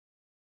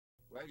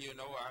Well, you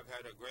know, I've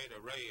had a great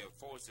array of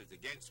forces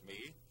against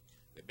me.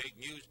 The big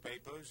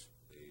newspapers,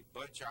 the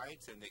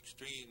Butchites and the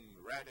extreme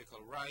radical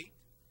right,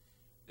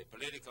 the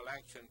Political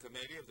Action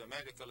Committee of the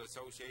Medical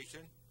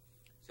Association,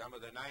 some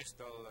of the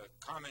national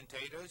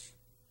commentators,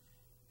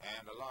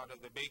 and a lot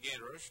of the big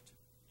interest,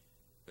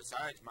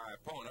 besides my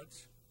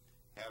opponents,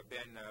 have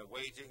been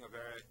waging a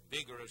very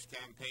vigorous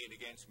campaign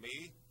against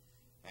me,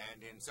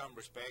 and in some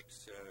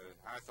respects,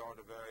 I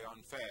thought a very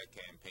unfair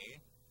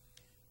campaign.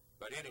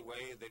 But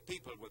anyway, the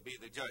people would be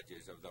the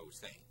judges of those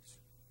things.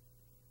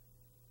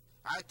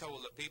 I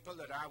told the people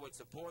that I would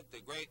support the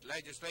great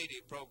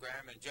legislative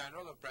program in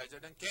general of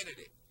President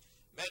Kennedy,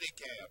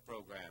 Medicare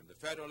program, the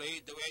Federal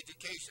Aid to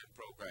Education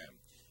program,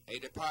 a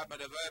Department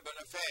of Urban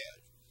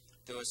Affairs,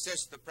 to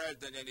assist the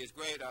President in his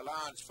great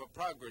Alliance for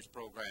Progress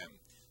program,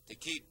 to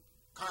keep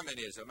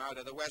communism out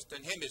of the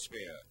Western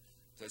Hemisphere,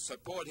 to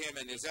support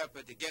him in his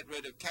effort to get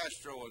rid of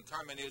Castro and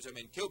communism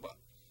in Cuba.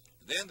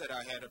 Then that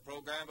I had a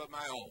program of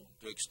my own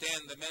to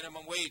extend the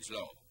minimum wage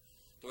law,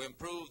 to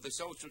improve the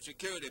Social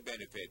Security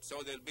benefits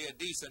so there'll be a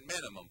decent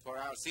minimum for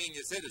our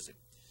senior citizens,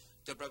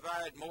 to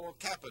provide more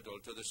capital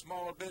to the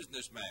small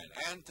businessman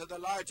and to the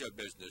larger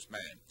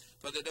businessman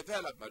for the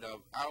development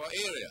of our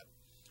area,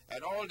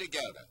 and all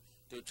together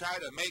to try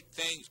to make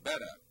things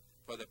better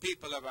for the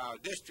people of our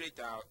district,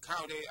 our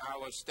county,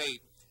 our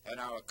state,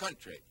 and our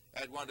country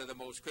at one of the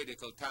most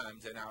critical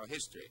times in our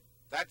history.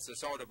 That's the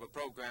sort of a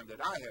program that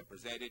I have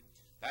presented.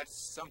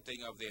 That's something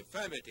of the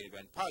affirmative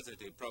and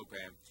positive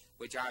program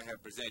which I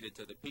have presented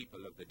to the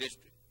people of the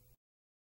district.